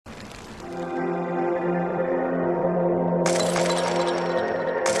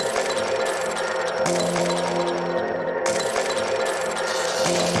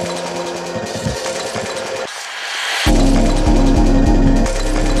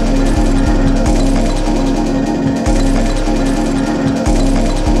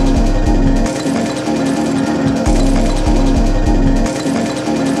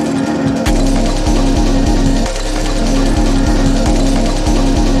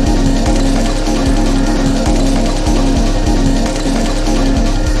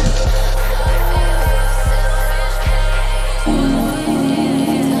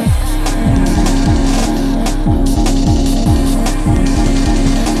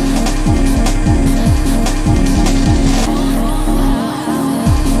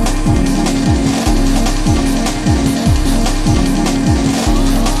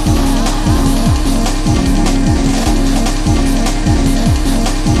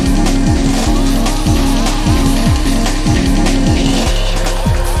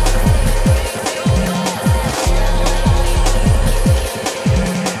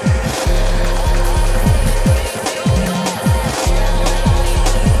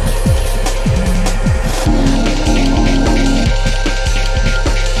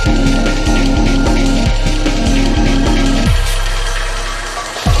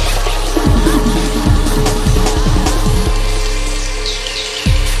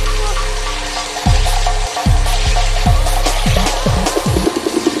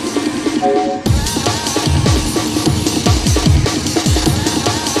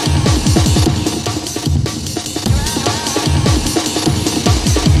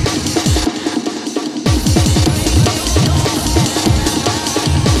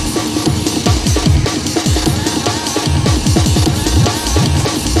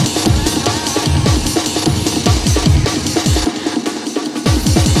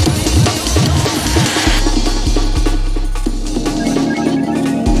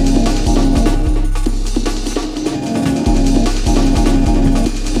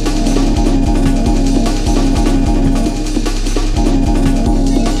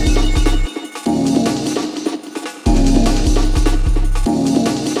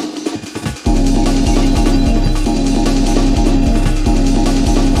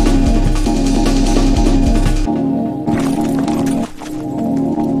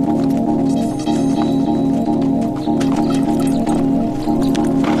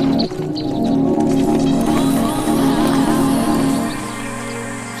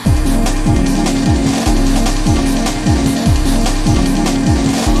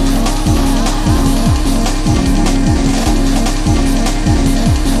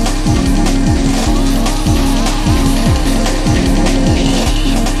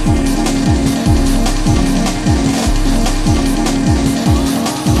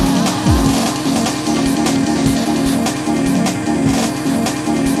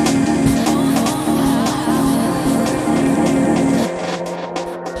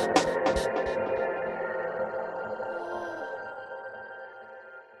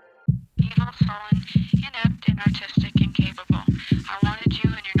evil, fallen, inept, inartistic, incapable. I wanted you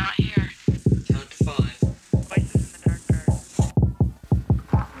and you're not here. Count to 5. Voices in the dark garden.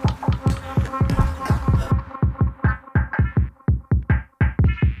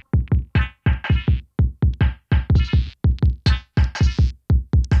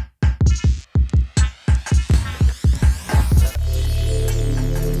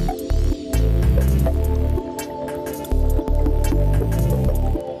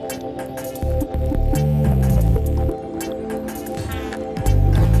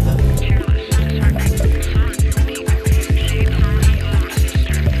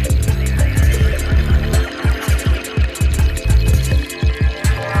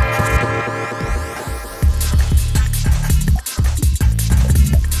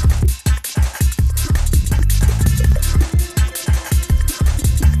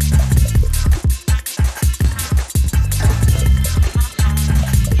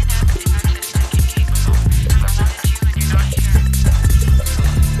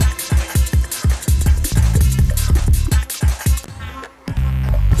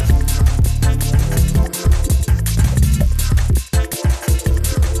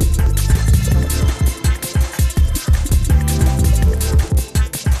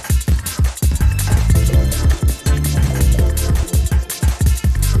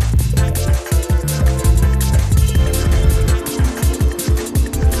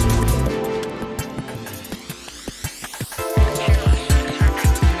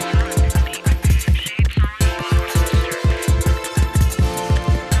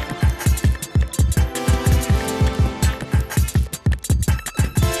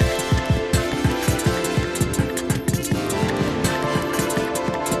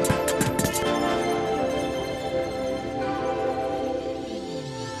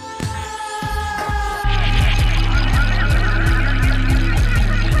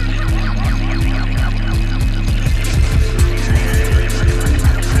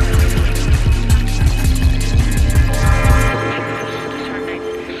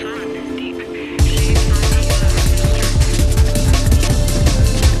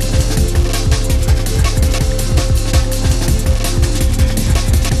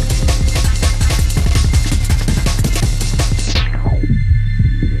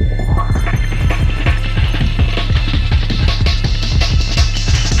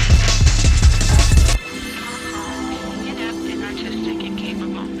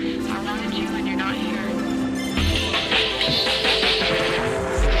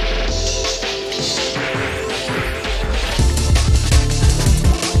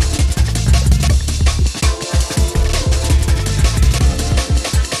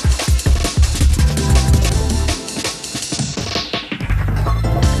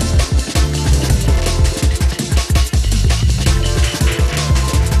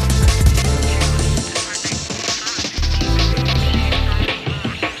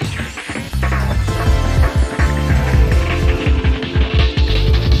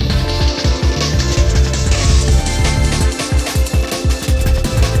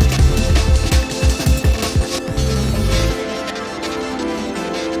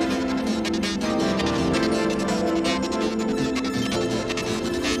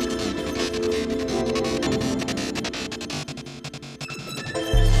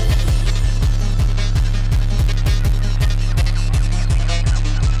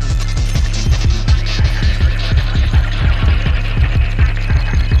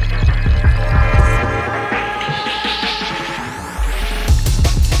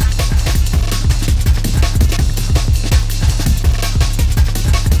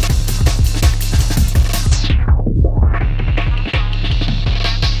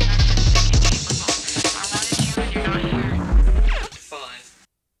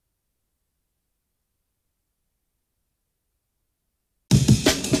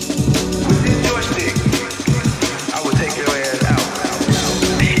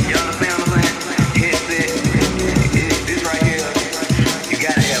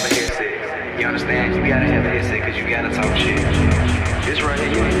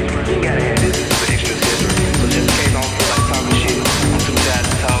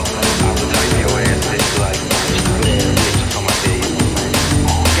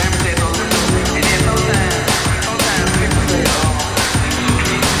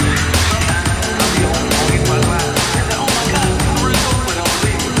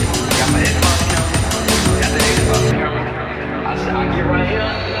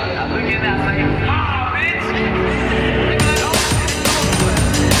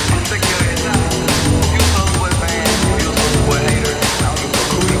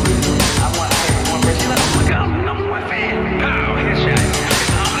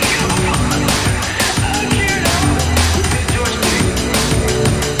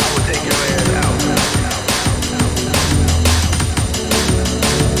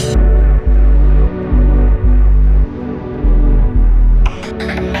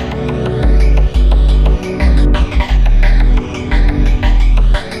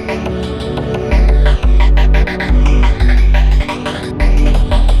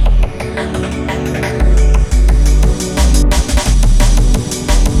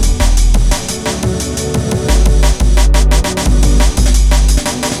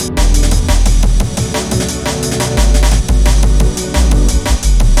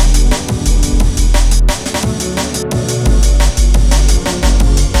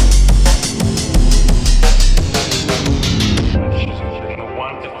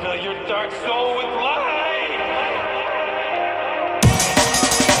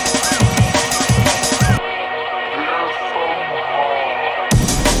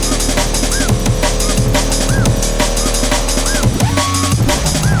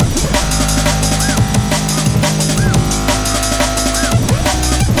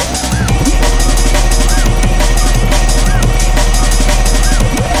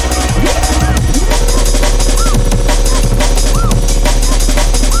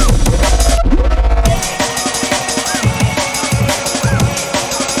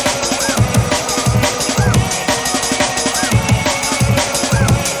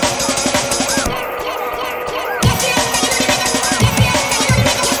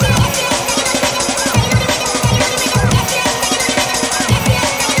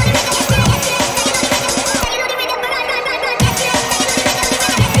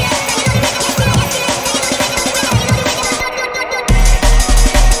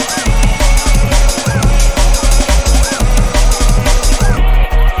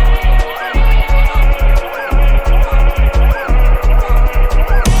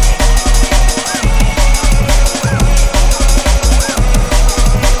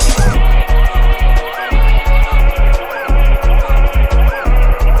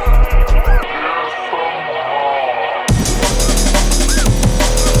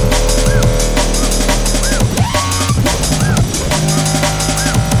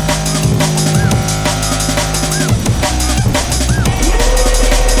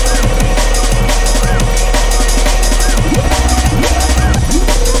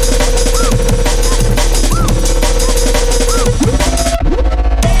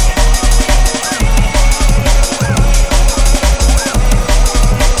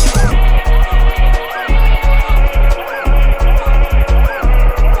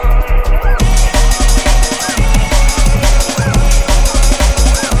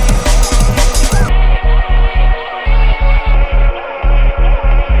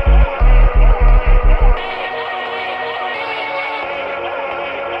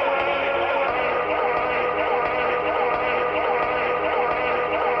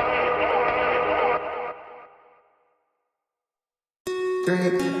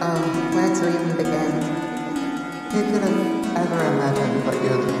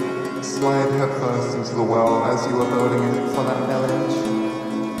 slide headfirst into the well as you were building it for that village.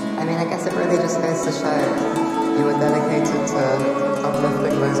 I mean, I guess it really just goes to show you were dedicated to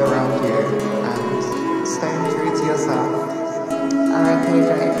uplifting those around you and staying true to yourself. R.I.P.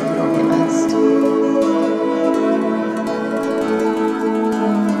 Drake, you'll be missed.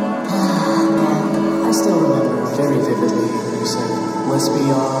 I still remember very vividly when you said, "Let's be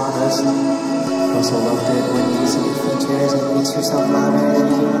honest." Also loved it when you see your features and makes yourself louder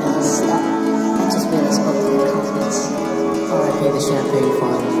than anyone else. That just really spoke to your confidence. R.I.P. the champagne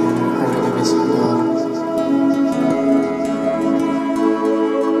font. I really miss you, dog.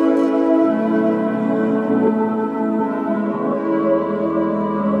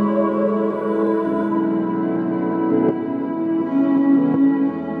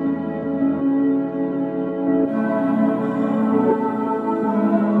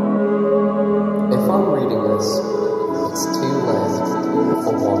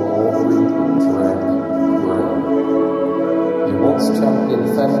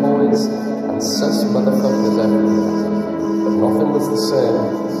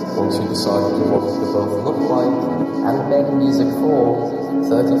 Once you decided you wanted to both look like and make music for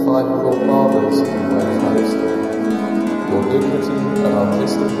 35-year-old barbers who wear clothes. Your dignity and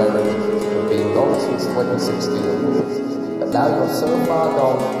artistic merit have been gone since 2016, but now you're so far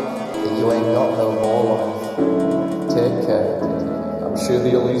gone that you ain't got no more life. Take care. I'm sure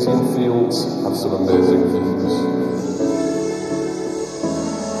the Elysian Fields have some amazing views.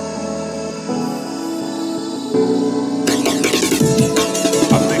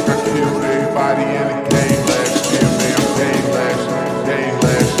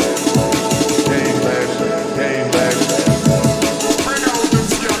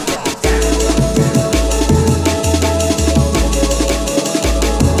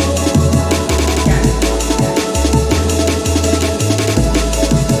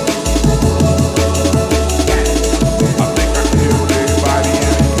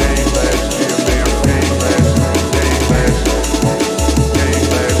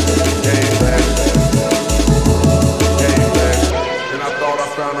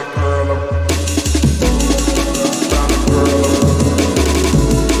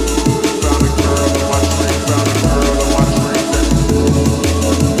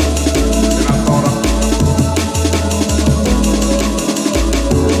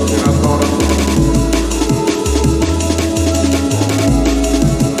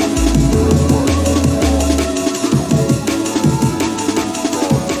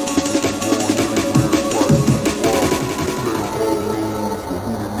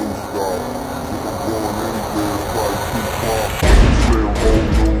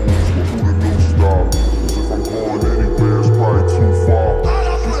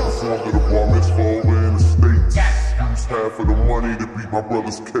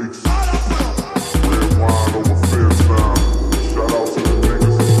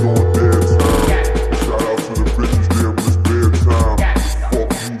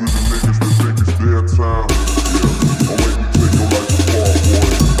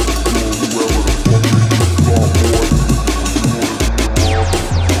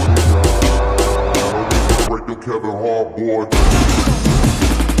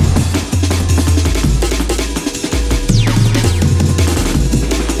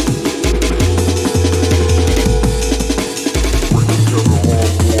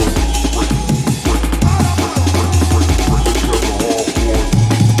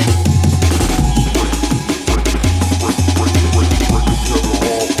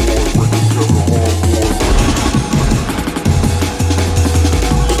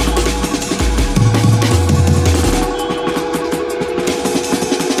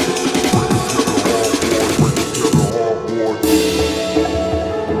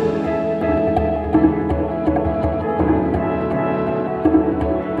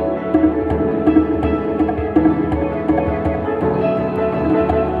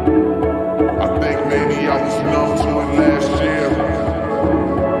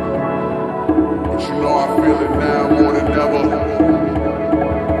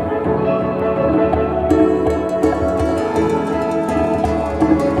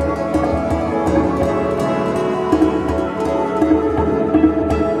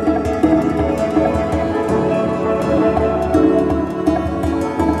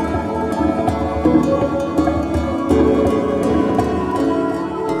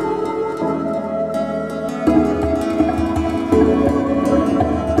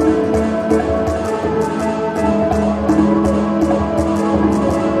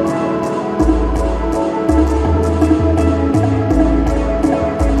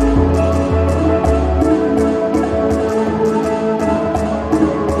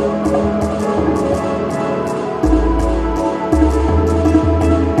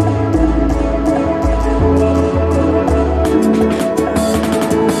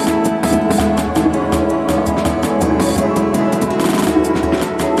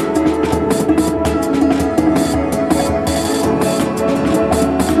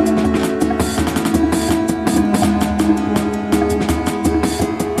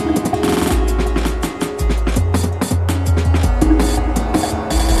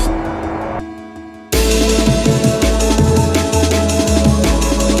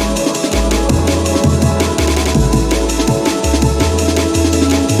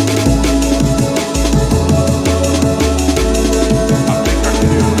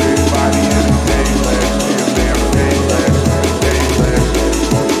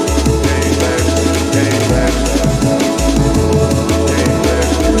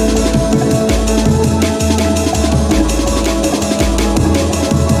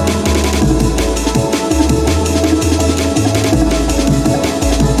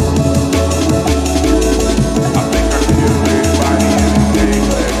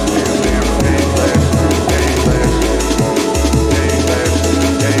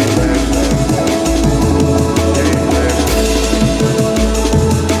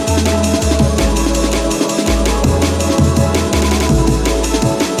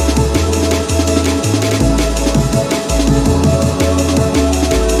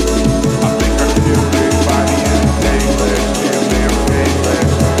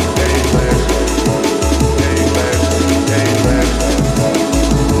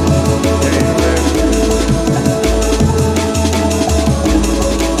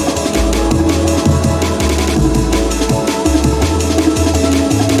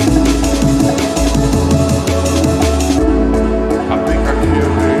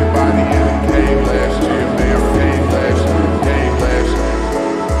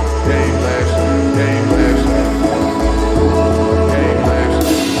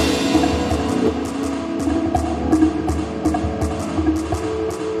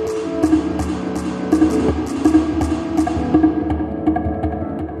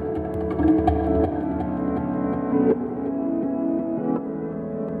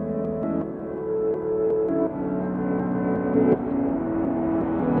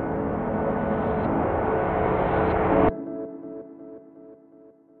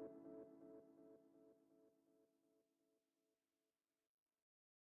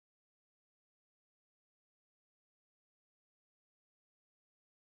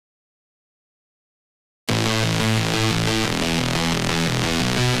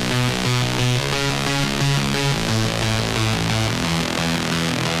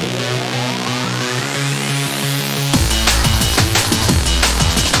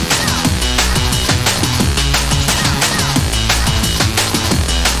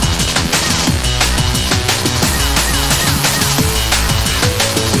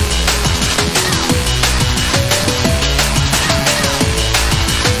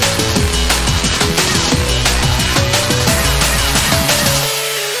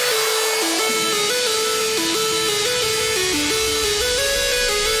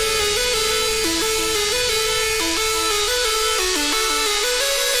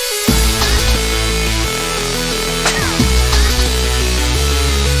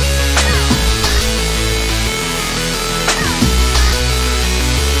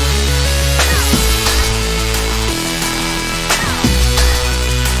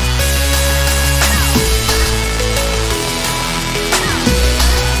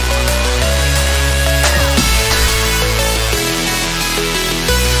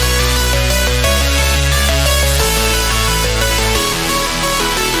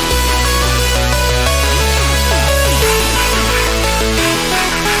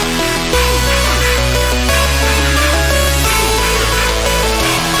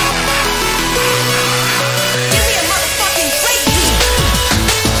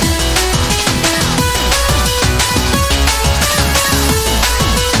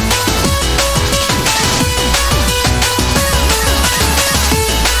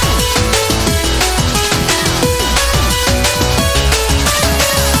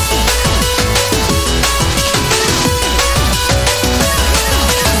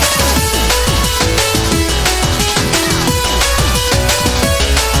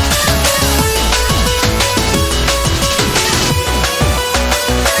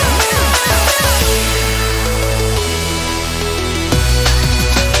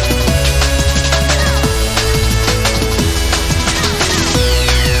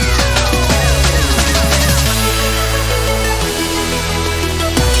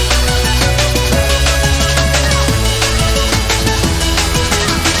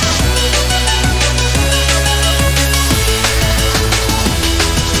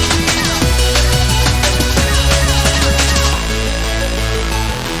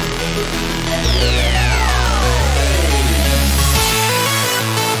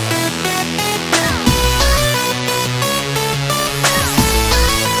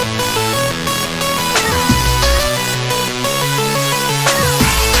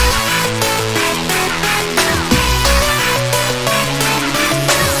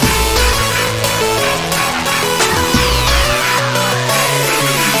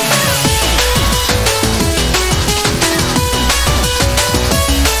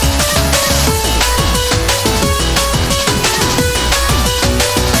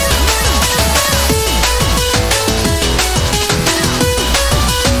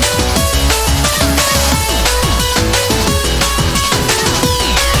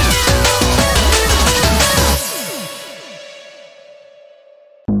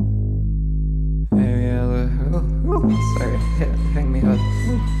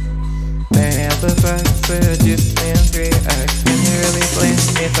 back, seduce me and react. Can you really blame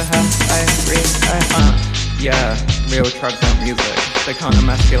me for how I react? Yeah, real drugs aren't music. They can't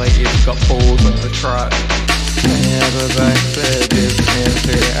emasculate you, you've got balls on the track. Can you ever back, seduce me and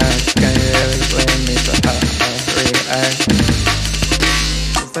react? Can you really blame me for how I react?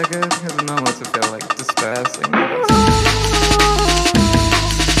 Is that good? Because no one wants to feel like dispersing.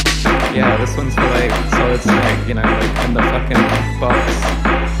 Yeah, this one's for like solid snake, you know, like in the fucking box.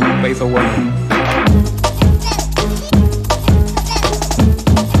 Ways a woman.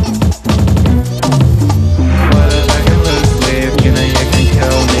 What if I can lose sleep? You know you can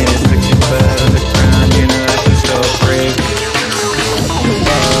kill me. Stick your foot on the ground, you know I can still breathe.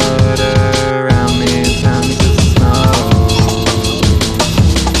 Water around me turns to snow.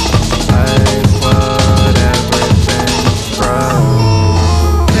 Ice, what everything's froze.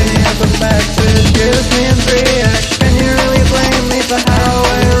 Back to excuse me and react. Can you really blame me for how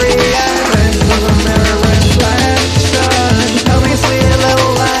I react? Face of a mirror reflection. Tell me sweet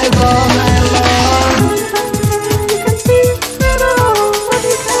little lies all night long. You can see it all. What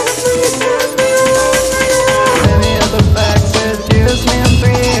you say to me, any of the facts excuse me and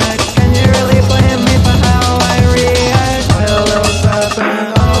react. Can you really blame me for how I react? Well, little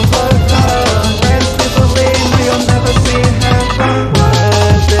serpent all plugged up. Rest people leave me, you'll never see heaven.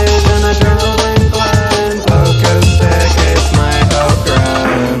 Adrenaline gland, focus staircase, my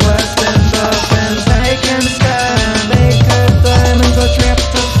outgrown. Blessed endorphins, taken scan. Naked diamonds are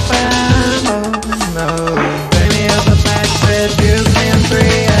tryptophan. Oh no. Any other facts seduce me and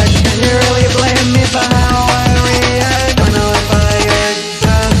react. Can you really blame me for how I react? I know if I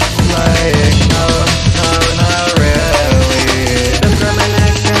exist, like, no, not really.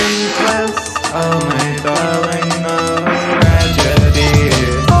 Discrimination plus, oh my darling, no tragedy.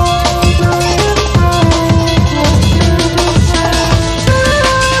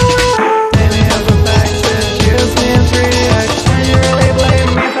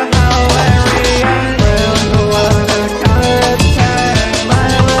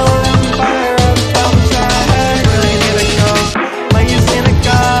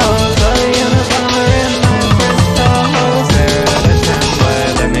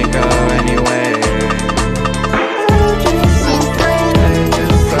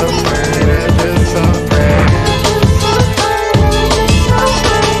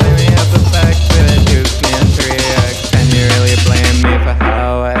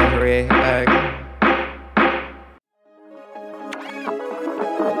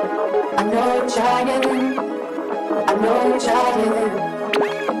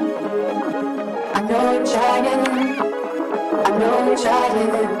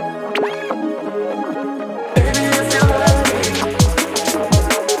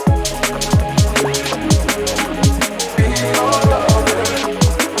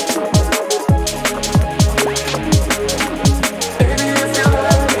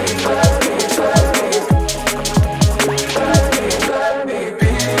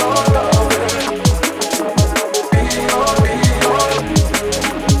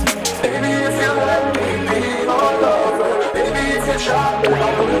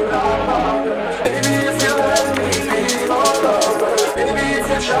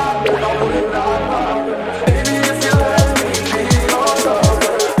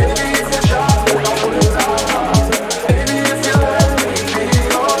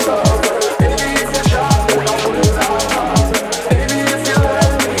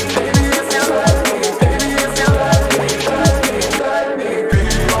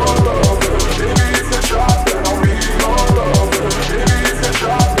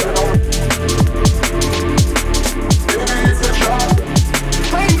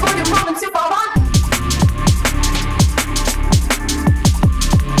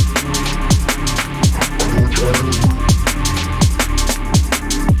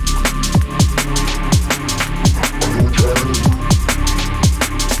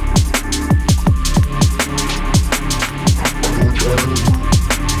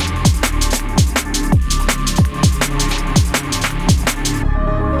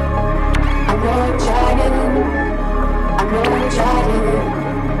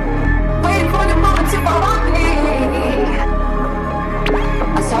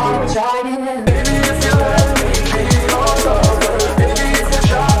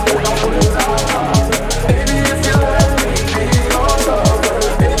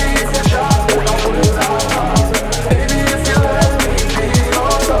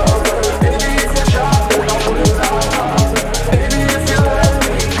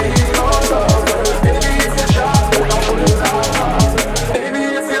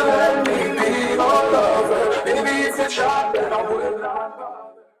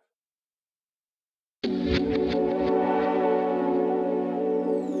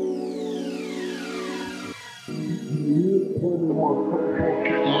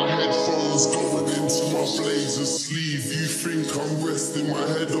 My headphones going into my blazer sleeve. You think I'm resting my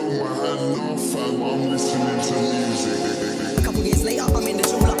head on my hand? Nah, fam, I'm listening to music. A couple years later, I'm in the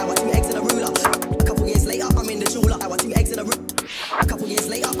jeweler. I want 2 eggs in a ruler. A couple years later, I'm in the jeweler. I want 2 eggs in a ruler. A couple years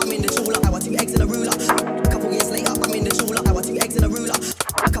later, I'm in the jeweler. I want 2 eggs in a ruler. A couple years later, I'm in the jeweler. I want 2 eggs in a ruler.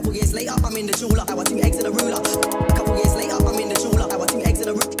 A couple years later, I'm in the jeweler. I want 2 eggs in a ruler. A couple years later, I'm in the jeweler. I want 2 eggs in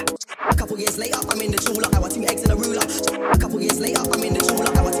a ruler. A couple years later, I'm in the jeweler. I want 2 eggs in a ruler. A couple years later, I'm in the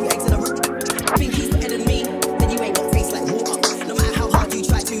jeweler. I want 2 eggs in a ruler. Think he's better than me, then you ain't got face like water. No matter how hard you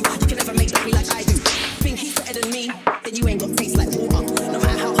try to, you can never make me like I do. Think he's better than me, then you ain't got face like water. No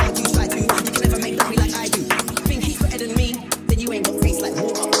matter how hard you try to, you can never make me like I do. Think he's better than me, then you ain't got face like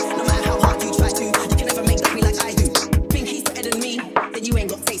water. No matter how hard you try to, you can never make me like I do. Think he's better than me, then you ain't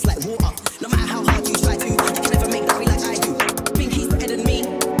got face like water. No matter how hard you try to, you can never make me like I do. Think he's better than me,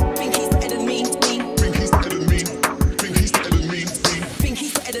 think he's better than me, Think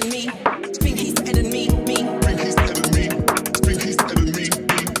he's better than me, think he's better than me, think he's better than me, think he's better than me,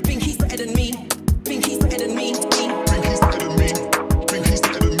 think he's better than me, think he's better than me, think he's better than me, think he's better than me, think he's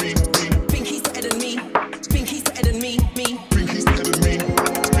better than me, think he's better than me, think he's better than me, think he's better than me, think he's better than me,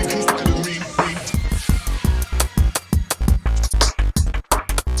 think he's better than me.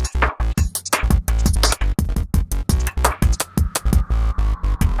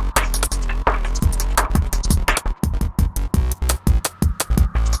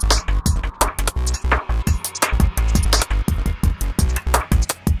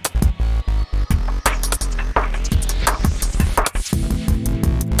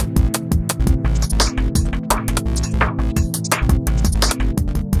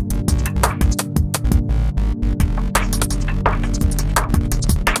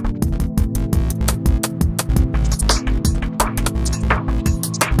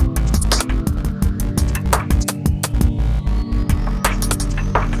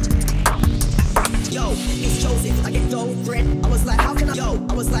 Yo, it's Joseph, I get dough bread. I was like, how can I? Yo,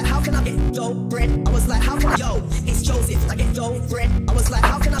 I was like, how can I get dough bread? I was like, how can I? Yo, it's Joseph, I get dough bread. I was like,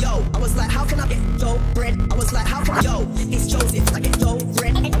 how can I? Yo, I was like, how can I get dough bread? I was like, how can I? Yo, it's Joseph, I get dough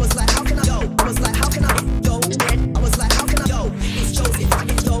bread. I was like, how can I? Yo, I was like, how can I get dough bread? I was like, how can I? Yo, it's Joseph, I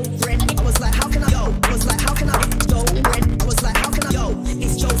get dough bread. I was like, how can I? Yo, I was like, how can I get dough bread? I was like, how can I? Yo,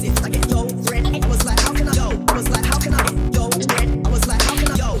 it's Joseph, I get dough bread. I was like, how can I? Yo, I was like, how can I get dough bread? I was like, how can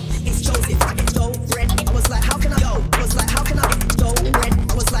I? Yo, it's Joseph, I get dough bread. I was like, how can I? Yo, I was like, how can I get dough bread?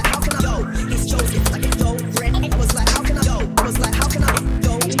 I was like, how can I? Yo, it's Joseph, I get dough bread. I was like, how can I? Yo, I was like, how can I get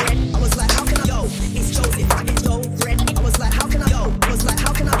dough bread? I was like, how can I? Yo, it's Joseph, I get dough bread. I was like, how can I? Yo, I was like,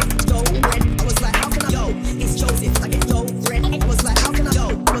 how can I get dough bread? I was like, how can I? Yo, it's Joseph, I get dough bread. I was like, how can I?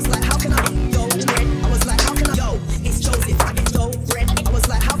 Yo, I was like, how can I get dough bread? I was like, how can I? Yo, it's Joseph, I get dough bread. I was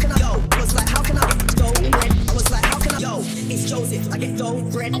like, how can I? Yo, I was like, how can I get dough bread? I was like, how can I? Yo, it's Joseph, I get dough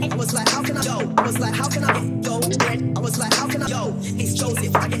bread. I was like, how can I? Yo, I was like, how can I get dough bread? I was like, how can I? Yo, it's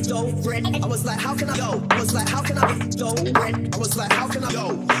Joseph, I get dough bread. I was like, how can I? Yo, I was like, how can I get dough bread? I was like, how can I?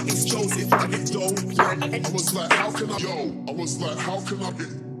 Yo, it's Joseph, I get dough bread. I was like, how can I? Yo, I was like, how can I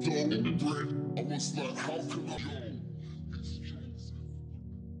get dough bread?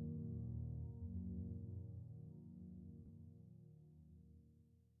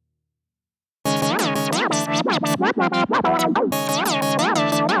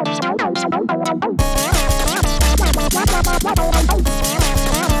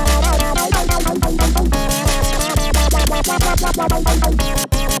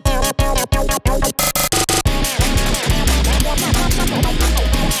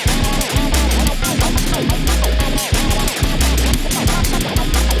 I was like, how can I?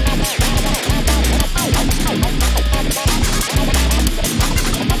 Yo, it's Joseph.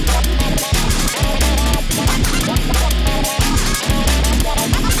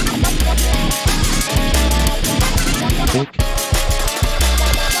 Dicq.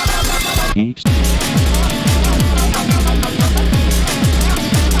 Eat.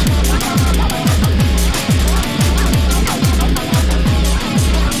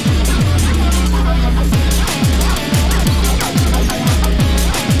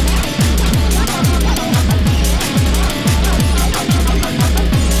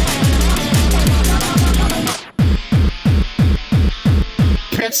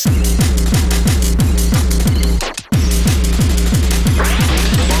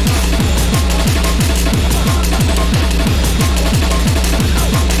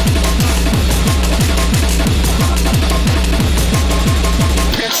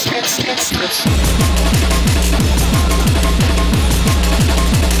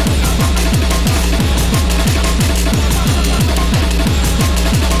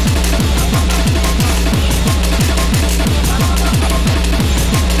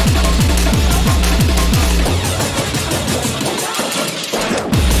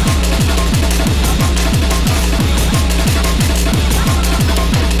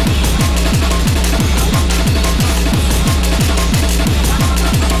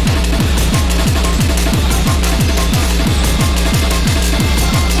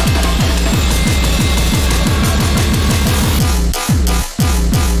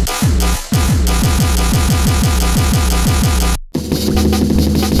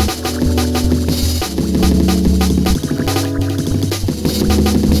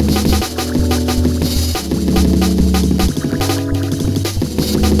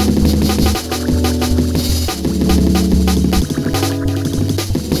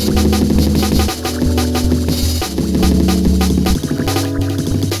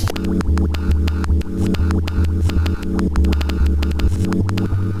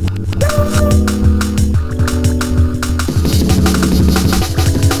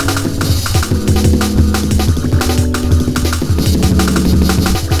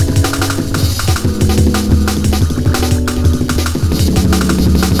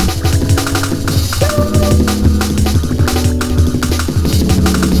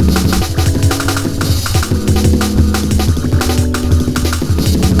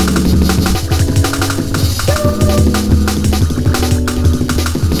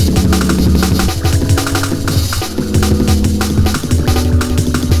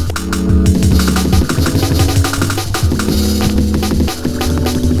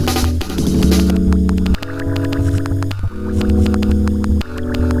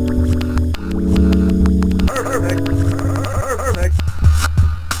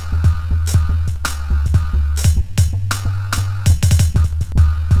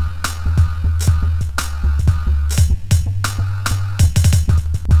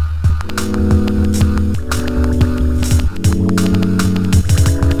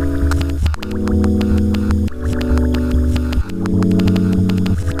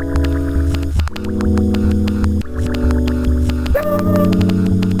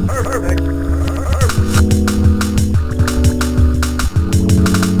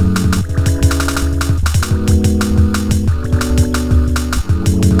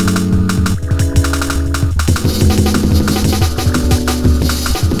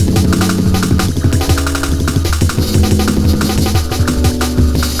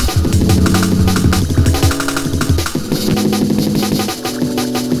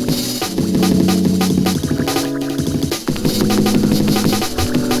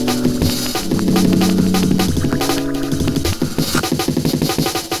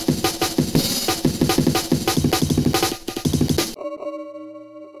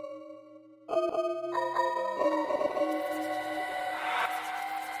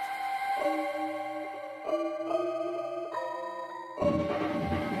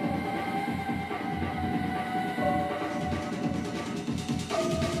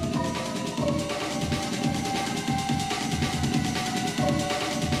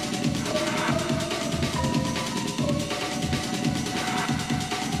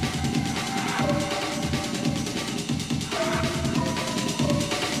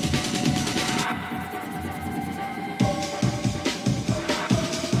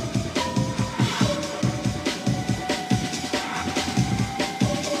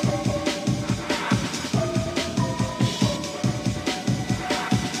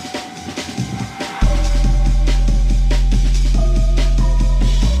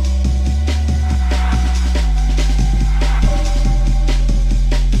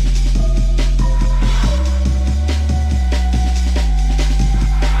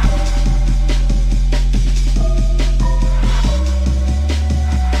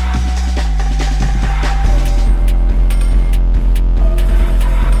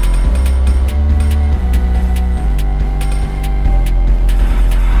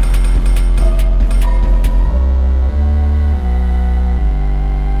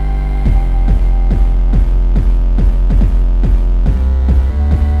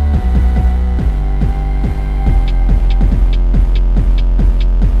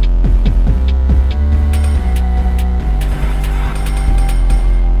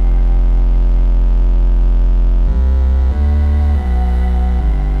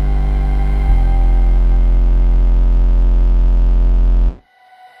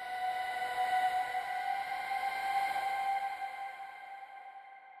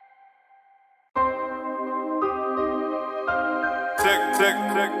 Tick,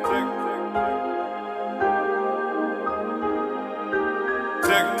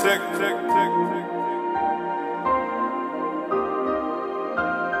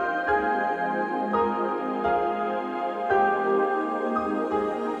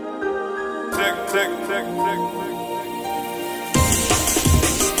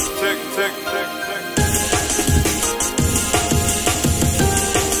 tick, tick, tick.